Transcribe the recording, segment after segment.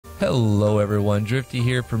Hello everyone, Drifty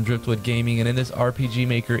here from Driftwood Gaming, and in this RPG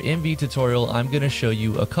Maker MV tutorial I'm going to show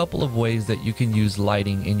you a couple of ways that you can use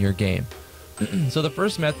lighting in your game. So the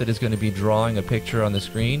first method is going to be drawing a picture on the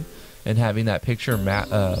screen and having that picture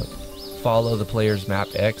follow the player's map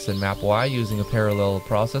X and map Y using a parallel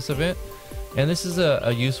process event. And this is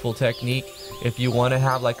a useful technique if you want to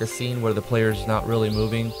have like a scene where the player's not really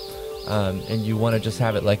moving and you want to just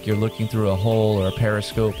have it like you're looking through a hole or a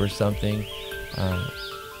periscope or something.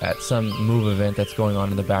 At some move event that's going on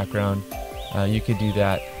in the background, you could do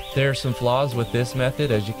that. There are some flaws with this method.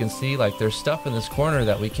 As you can see, like there's stuff in this corner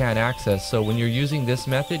that we can't access. So when you're using this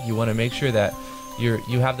method, you want to make sure that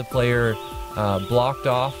you have the player blocked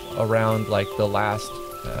off around like the last,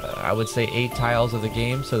 I would say 8 tiles of the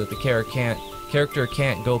game, so that the character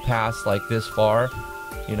can't go past like this far,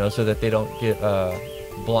 you know, so that they don't get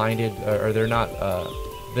blinded or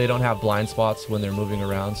they don't have blind spots when they're moving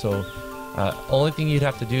around. So only thing you'd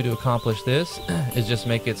have to do to accomplish this is just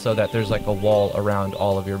make it so that there's like a wall around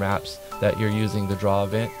all of your maps that you're using the draw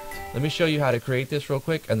event. Let me show you how to create this real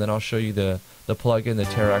quick, and then I'll show you the plugin, the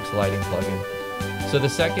Terrex Lighting plugin. So the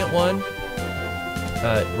second one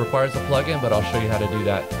requires a plugin, but I'll show you how to do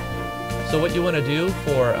that. So what you want to do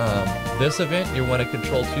for this event, you want to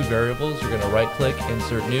control 2 variables. You're going to right click,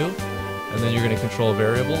 insert new, and then you're going to control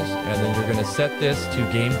variables, and then you're going to set this to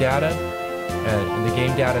game data. And the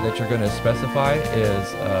game data that you're going to specify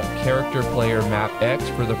is character player map X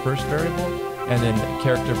for the first variable, and then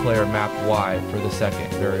character player map Y for the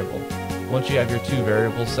second variable. Once you have your 2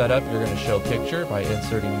 variables set up, you're going to show picture by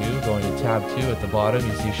inserting new, going to tab 2 at the bottom.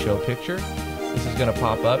 You see show picture. This is going to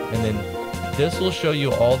pop up, and then this will show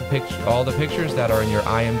you all the pictures that are in your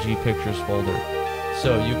IMG pictures folder.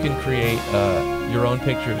 So you can create your own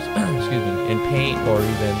pictures, excuse me, in Paint or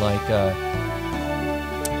even like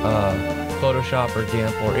Photoshop or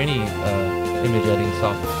GIMP or any image editing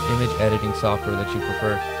software that you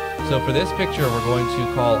prefer. So for this picture, we're going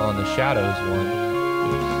to call on the shadows one.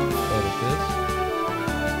 Oops, edit this.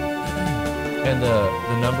 And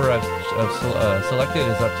the number I've selected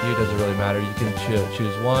is up to you. Doesn't really matter. You can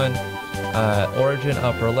choose one. Origin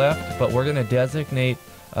up or left, but we're going to designate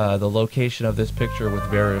the location of this picture with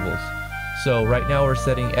variables. So right now we're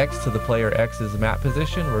setting X to the player X's map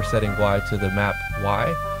position. We're setting Y to the map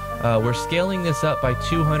Y. We're scaling this up by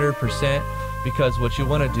 200% because what you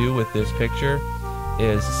want to do with this picture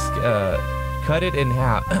is cut it in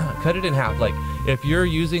half. Cut it in half. Like if you're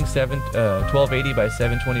using 1280 by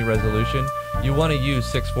 720 resolution, you want to use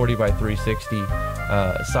 640 by 360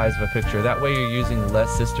 size of a picture. That way you're using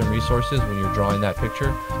less system resources when you're drawing that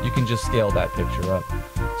picture. You can just scale that picture up.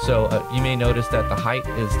 So you may notice that the height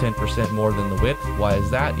is 10% more than the width. Why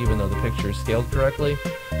is that? Even though the picture is scaled correctly,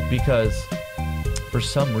 because for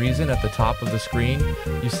some reason at the top of the screen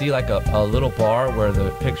you see like a little bar where the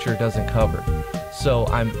picture doesn't cover. So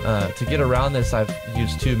to get around this, I've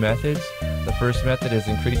used 2 methods. The first method is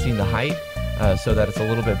increasing the height so that it's a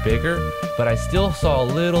little bit bigger, but I still saw a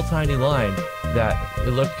little tiny line that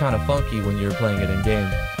it looked kind of funky when you were playing it in game.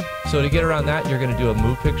 So to get around that, you're going to do a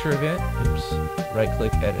move picture event. Oops, right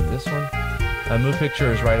click, edit this one. Move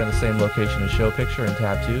picture is right on the same location as show picture in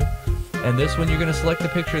tab 2. And this one, you're going to select the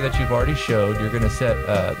picture that you've already showed. You're going to set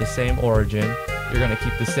the same origin. You're going to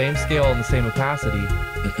keep the same scale and the same opacity,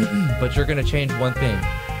 but you're going to change one thing.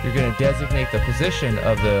 You're going to designate the position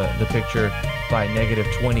of the picture by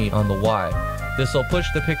 -20 on the Y. This will push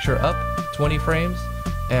the picture up 20 frames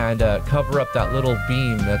and cover up that little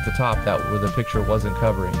beam at the top where the picture wasn't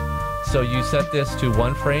covering. So you set this to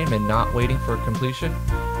 1 frame and not waiting for completion,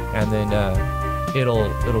 and then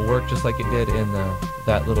it'll work just like it did in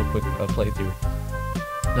that little quick playthrough.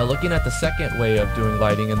 Now looking at the second way of doing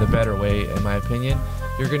lighting, and the better way in my opinion,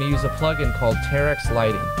 you're going to use a plugin called Terrex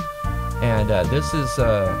Lighting. And this is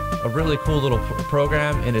a really cool little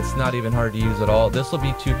program, and it's not even hard to use at all. This will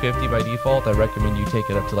be 250 by default. I recommend you take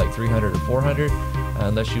it up to like 300 or 400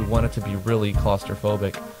 unless you want it to be really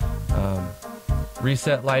claustrophobic.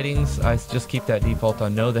 Reset lightings, I just keep that default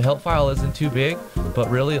on no. The help file isn't too big,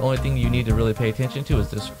 but really the only thing you need to really pay attention to is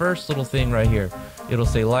this first little thing right here. It'll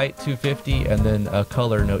say light 250 and then a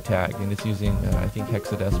color note tag, and it's using I think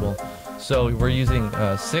hexadecimal. So we're using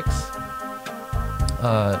 6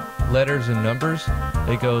 letters and numbers.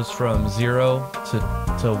 It goes from 0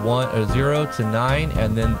 to 1 or 0 to 9,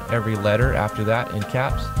 and then every letter after that in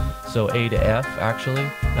caps. So A to F, actually,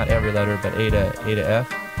 not every letter, but A to F.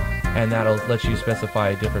 And that'll let you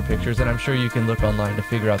specify different pictures, and I'm sure you can look online to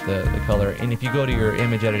figure out the color. And if you go to your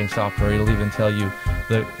image editing software, it'll even tell you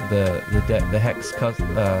the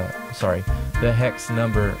hex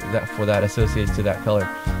number that associates to that color.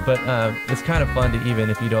 But it's kind of fun to, even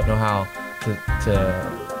if you don't know how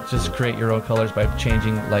just create your own colors by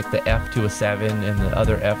changing like the F to a 7 and the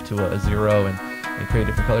other F to a 0 and create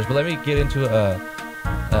different colors. But let me get into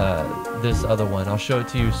this other one. I'll show it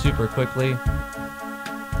to you super quickly.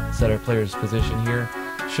 Set our player's position here,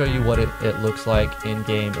 show you what it looks like in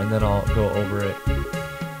game, and then I'll go over it.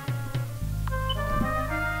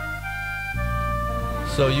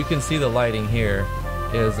 So you can see the lighting here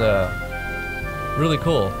is really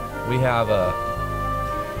cool. We have a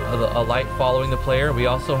light following the player. We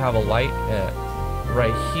also have a light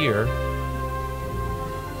right here.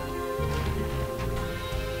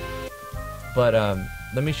 But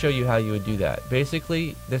let me show you how you would do that.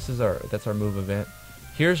 Basically, that's our move event.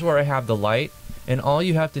 Here's where I have the light, and all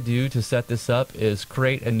you have to do to set this up is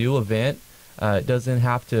create a new event. It doesn't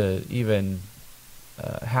have to even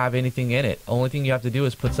have anything in it. Only thing you have to do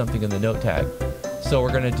is put something in the note tag. So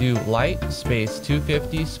we're going to do light space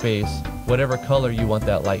 250 space whatever color you want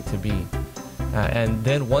that light to be. And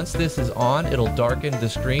then once this is on, it'll darken the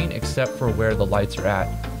screen except for where the lights are at.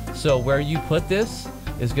 So where you put this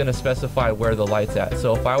is going to specify where the light's at.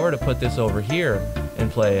 So if I were to put this over here and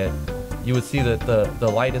play it, you would see that the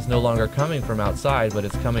light is no longer coming from outside, but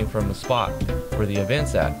it's coming from the spot where the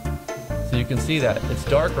event's at. So you can see that it's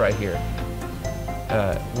dark right here,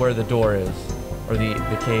 where the door is, or the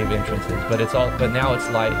cave entrance is. But now it's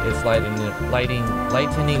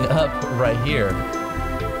lightening up right here.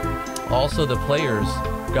 Also, the players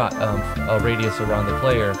got a radius around the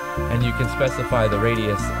player, and you can specify the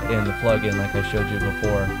radius in the plugin like I showed you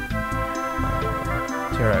before.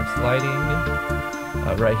 Terrex Lighting.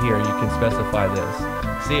 Right here you can specify this.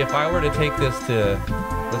 See, if I were to take this to,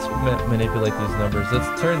 let's manipulate these numbers.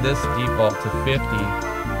 Let's turn this default to 50.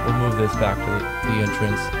 We'll move this back to the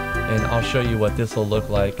entrance, and I'll show you what this will look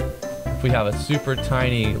like if we have a super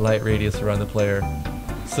tiny light radius around the player.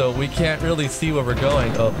 So we can't really see where we're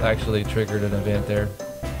going. Oh, actually triggered an event there.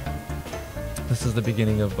 This is the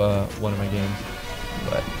beginning of one of my games.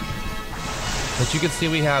 But you can see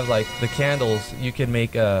we have like the candles. You can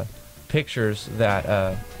make pictures that,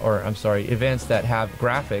 events that have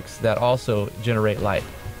graphics that also generate light.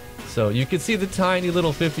 So you can see the tiny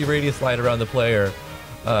little 50 radius light around the player.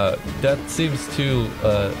 That seems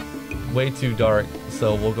way too dark,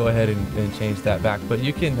 so we'll go ahead and change that back. But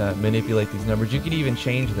you can manipulate these numbers. You can even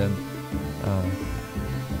change them.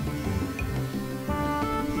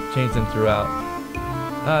 Change them throughout.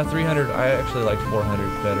 300, I actually like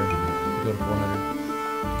 400 better. Go to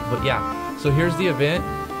 400. But yeah, so here's the event.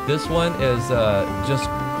 This one is just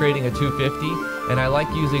creating a 250, and I like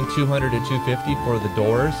using 200 to 250 for the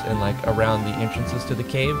doors and like around the entrances to the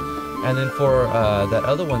cave. And then for that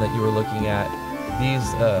other one that you were looking at, these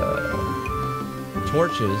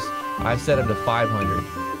torches, I set them to 500.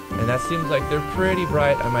 And that seems like they're pretty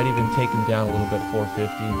bright. I might even take them down a little bit,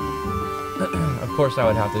 450. Of course, I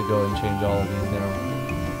would have to go and change all of these now,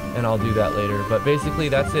 and I'll do that later. But basically,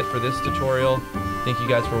 that's it for this tutorial. Thank you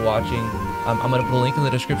guys for watching. I'm going to put a link in the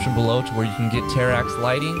description below to where you can get Terrex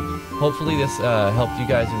Lighting. Hopefully this helped you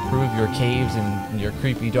guys improve your caves and your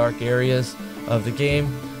creepy dark areas of the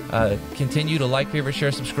game. Continue to like, favorite,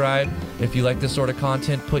 share, subscribe. If you like this sort of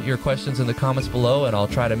content, put your questions in the comments below, and I'll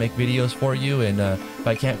try to make videos for you. And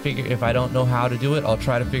if I don't know how to do it, I'll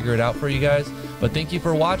try to figure it out for you guys. But thank you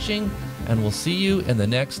for watching, and we'll see you in the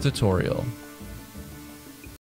next tutorial.